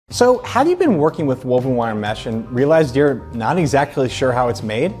So, have you been working with woven wire mesh and realized you're not exactly sure how it's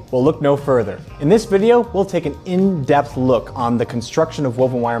made? Well, look no further. In this video, we'll take an in-depth look on the construction of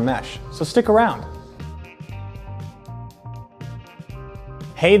woven wire mesh, so stick around.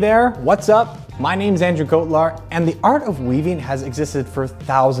 Hey there, what's up? My name's Andrew Kotlar, and the art of weaving has existed for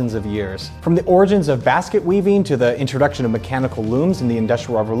thousands of years. From the origins of basket weaving to the introduction of mechanical looms in the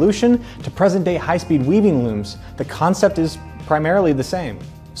Industrial Revolution to present-day high-speed weaving looms, the concept is primarily the same.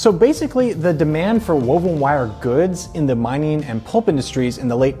 So basically, the demand for woven wire goods in the mining and pulp industries in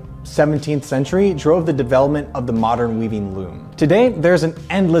the late 17th century drove the development of the modern weaving loom. Today, there's an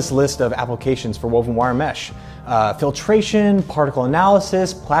endless list of applications for woven wire mesh. Filtration, particle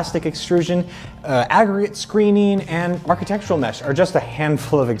analysis, plastic extrusion, aggregate screening, and architectural mesh are just a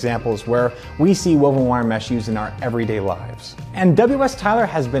handful of examples where we see woven wire mesh used in our everyday lives. And W.S. Tyler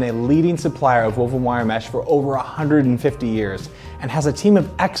has been a leading supplier of woven wire mesh for over 150 years and has a team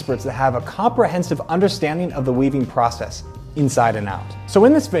of experts that have a comprehensive understanding of the weaving process inside and out. So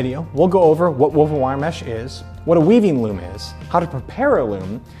in this video, we'll go over what woven wire mesh is, what a weaving loom is, how to prepare a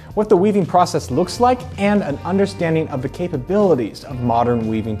loom, what the weaving process looks like, and an understanding of the capabilities of modern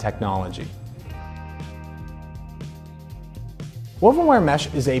weaving technology. Woven wire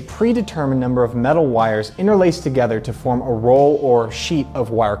mesh is a predetermined number of metal wires interlaced together to form a roll or sheet of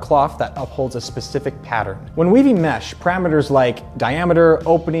wire cloth that upholds a specific pattern. When weaving mesh, parameters like diameter,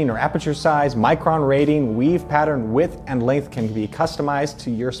 opening or aperture size, micron rating, weave pattern, width, and length can be customized to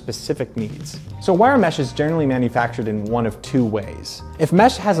your specific needs. So wire mesh is generally manufactured in one of two ways. If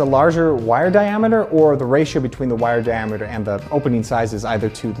mesh has a larger wire diameter, or the ratio between the wire diameter and the opening size is either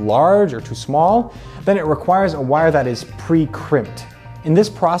too large or too small, then it requires a wire that is pre-crimped. In this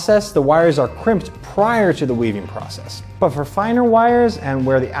process, the wires are crimped prior to the weaving process. But for finer wires and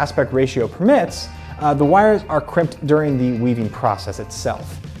where the aspect ratio permits, the wires are crimped during the weaving process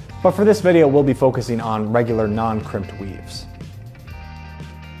itself. But for this video, we'll be focusing on regular non-crimped weaves.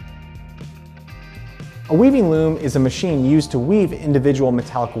 A weaving loom is a machine used to weave individual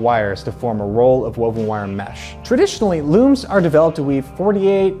metallic wires to form a roll of woven wire mesh. Traditionally, looms are developed to weave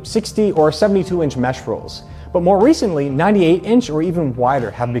 48, 60, or 72-inch mesh rolls. But more recently, 98-inch or even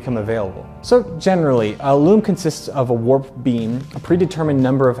wider have become available. So generally, a loom consists of a warp beam, a predetermined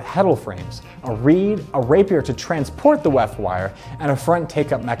number of heddle frames, a reed, a rapier to transport the weft wire, and a front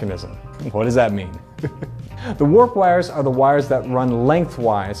take-up mechanism. What does that mean? The warp wires are the wires that run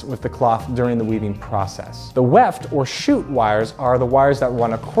lengthwise with the cloth during the weaving process. The weft or chute wires are the wires that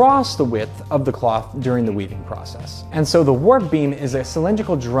run across the width of the cloth during the weaving process. And so the warp beam is a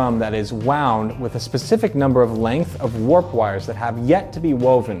cylindrical drum that is wound with a specific number of length of warp wires that have yet to be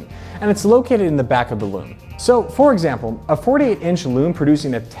woven, and it's located in the back of the loom. So, for example, a 48-inch loom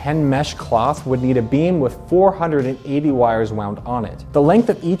producing a 10-mesh cloth would need a beam with 480 wires wound on it. The length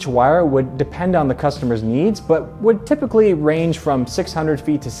of each wire would depend on the customer's needs, but would typically range from 600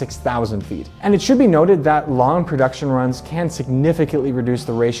 feet to 6,000 feet. And it should be noted that long production runs can significantly reduce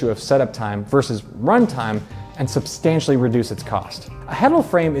the ratio of setup time versus run time and substantially reduce its cost. A heddle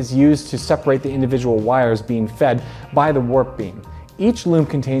frame is used to separate the individual wires being fed by the warp beam. Each loom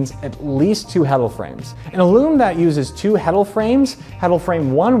contains at least 2 heddle frames. In a loom that uses 2 heddle frames, heddle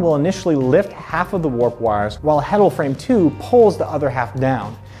frame 1 will initially lift half of the warp wires, while heddle frame 2 pulls the other half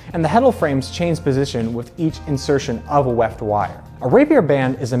down, and the heddle frames change position with each insertion of a weft wire. A rapier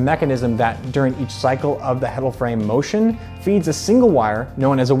band is a mechanism that, during each cycle of the heddle frame motion, feeds a single wire,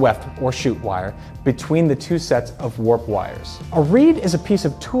 known as a weft or chute wire, between the 2 sets of warp wires. A reed is a piece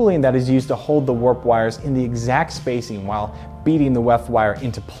of tooling that is used to hold the warp wires in the exact spacing while beating the weft wire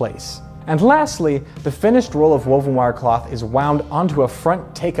into place. And lastly, the finished roll of woven wire cloth is wound onto a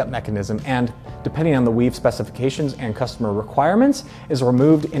front take-up mechanism and, depending on the weave specifications and customer requirements, is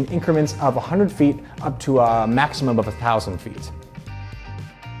removed in increments of 100 feet up to a maximum of 1,000 feet.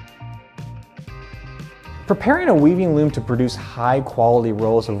 Preparing a weaving loom to produce high-quality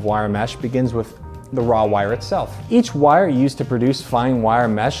rolls of wire mesh begins with the raw wire itself. Each wire used to produce fine wire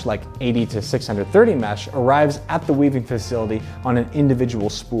mesh, like 80 to 630 mesh, arrives at the weaving facility on an individual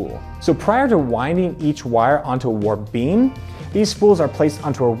spool. So prior to winding each wire onto a warp beam, these spools are placed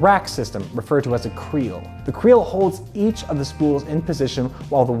onto a rack system referred to as a creel. The creel holds each of the spools in position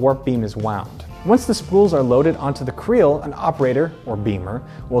while the warp beam is wound. Once the spools are loaded onto the creel, an operator, or beamer,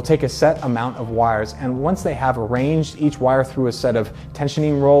 will take a set amount of wires, and once they have arranged each wire through a set of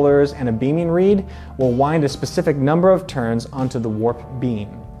tensioning rollers and a beaming reed, will wind a specific number of turns onto the warp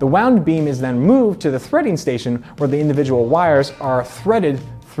beam. The wound beam is then moved to the threading station where the individual wires are threaded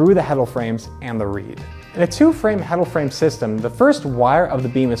through the heddle frames and the reed. In a two-frame heddle frame system, the first wire of the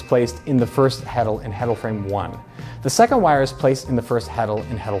beam is placed in the first heddle in heddle frame 1. The second wire is placed in the first heddle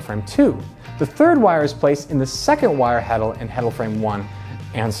in heddle frame 2. The third wire is placed in the second wire heddle in heddle frame 1,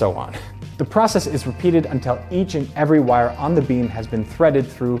 and so on. The process is repeated until each and every wire on the beam has been threaded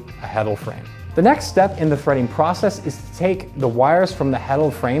through a heddle frame. The next step in the threading process is to take the wires from the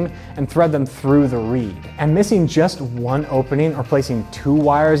heddle frame and thread them through the reed. And missing just one opening or placing two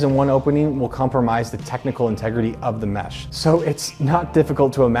wires in one opening will compromise the technical integrity of the mesh. So it's not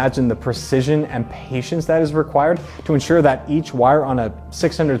difficult to imagine the precision and patience that is required to ensure that each wire on a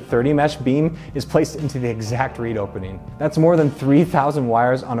 630 mesh beam is placed into the exact reed opening. That's more than 3,000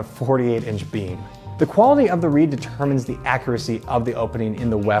 wires on a 48-inch beam. The quality of the reed determines the accuracy of the opening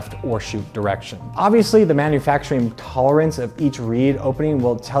in the weft or chute direction. Obviously, the manufacturing tolerance of each reed opening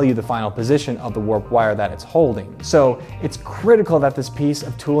will tell you the final position of the warp wire that it's holding. So it's critical that this piece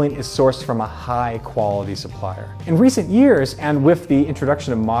of tooling is sourced from a high quality supplier. In recent years, and with the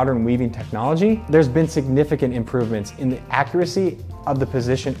introduction of modern weaving technology, there's been significant improvements in the accuracy of the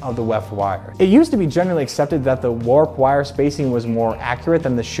position of the weft wire. It used to be generally accepted that the warp wire spacing was more accurate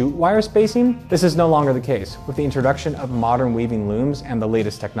than the chute wire spacing. This is no longer the case with the introduction of modern weaving looms and the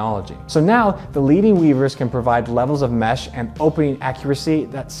latest technology. So now the leading weavers can provide levels of mesh and opening accuracy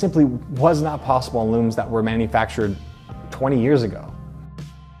that simply was not possible in looms that were manufactured 20 years ago.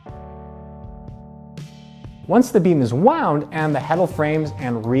 Once the beam is wound and the heddle frames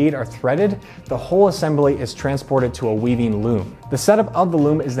and reed are threaded, the whole assembly is transported to a weaving loom. The setup of the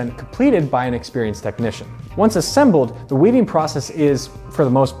loom is then completed by an experienced technician. Once assembled, the weaving process is, for the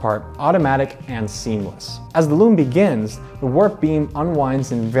most part, automatic and seamless. As the loom begins, the warp beam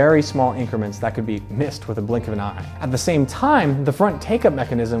unwinds in very small increments that could be missed with a blink of an eye. At the same time, the front take-up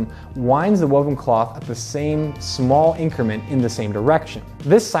mechanism winds the woven cloth at the same small increment in the same direction.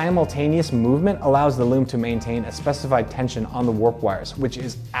 This simultaneous movement allows the loom to maintain a specified tension on the warp wires, which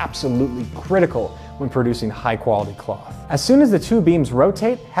is absolutely critical when producing high-quality cloth. As soon as the two beams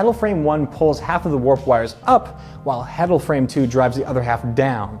rotate, heddle frame 1 pulls half of the warp wires up, while heddle frame 2 drives the other half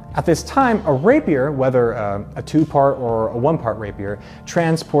down. At this time, a rapier, whether a two-part or a one-part rapier,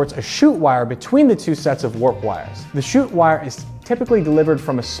 transports a chute wire between the two sets of warp wires. The chute wire is typically delivered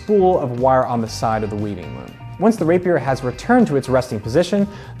from a spool of wire on the side of the weaving loom. Once the rapier has returned to its resting position,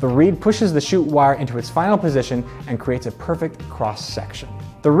 the reed pushes the chute wire into its final position and creates a perfect cross-section.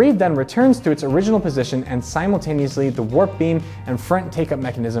 The reed then returns to its original position, and simultaneously the warp beam and front take-up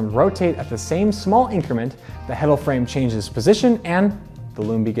mechanism rotate at the same small increment, the heddle frame changes position, and the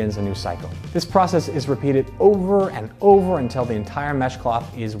loom begins a new cycle. This process is repeated over and over until the entire mesh cloth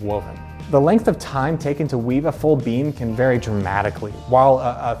is woven. The length of time taken to weave a full beam can vary dramatically. While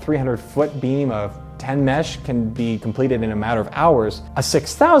a 300-foot beam of 10 mesh can be completed in a matter of hours, a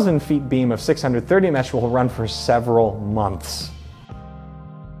 6,000 feet beam of 630 mesh will run for several months.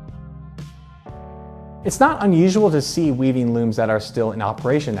 It's not unusual to see weaving looms that are still in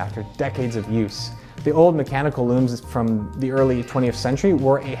operation after decades of use. The old mechanical looms from the early 20th century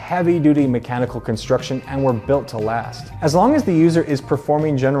were a heavy-duty mechanical construction and were built to last. As long as the user is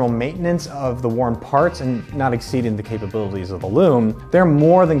performing general maintenance of the worn parts and not exceeding the capabilities of the loom, they're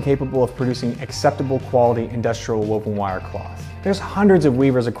more than capable of producing acceptable quality industrial woven wire cloth. There's hundreds of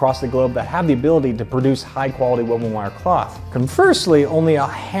weavers across the globe that have the ability to produce high-quality woven wire cloth. Conversely, only a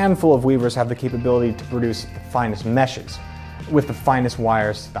handful of weavers have the capability to produce the finest meshes, with the finest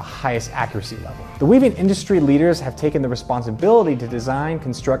wires to the highest accuracy level. The weaving industry leaders have taken the responsibility to design,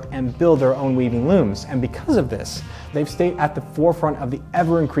 construct, and build their own weaving looms, and because of this, they've stayed at the forefront of the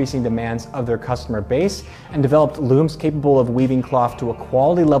ever-increasing demands of their customer base and developed looms capable of weaving cloth to a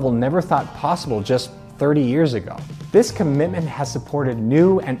quality level never thought possible just 30 years ago. This commitment has supported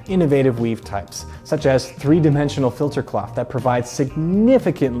new and innovative weave types, such as three-dimensional filter cloth that provides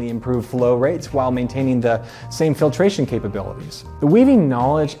significantly improved flow rates while maintaining the same filtration capabilities. The weaving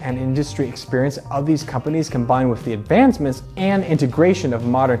knowledge and industry experience of these companies, combined with the advancements and integration of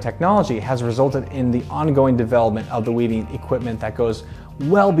modern technology, has resulted in the ongoing development of the weaving equipment that goes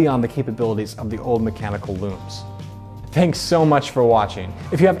well beyond the capabilities of the old mechanical looms. Thanks so much for watching.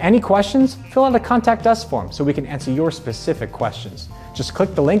 If you have any questions, fill out a Contact Us form so we can answer your specific questions. Just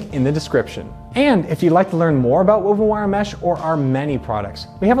click the link in the description. And if you'd like to learn more about woven wire mesh or our many products,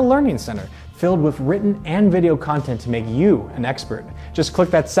 we have a learning center filled with written and video content to make you an expert. Just click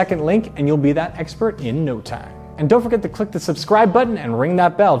that second link and you'll be that expert in no time. And don't forget to click the subscribe button and ring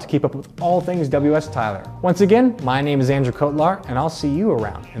that bell to keep up with all things WS Tyler. Once again, my name is Andrew Kotlar, and I'll see you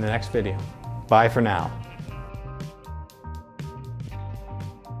around in the next video. Bye for now.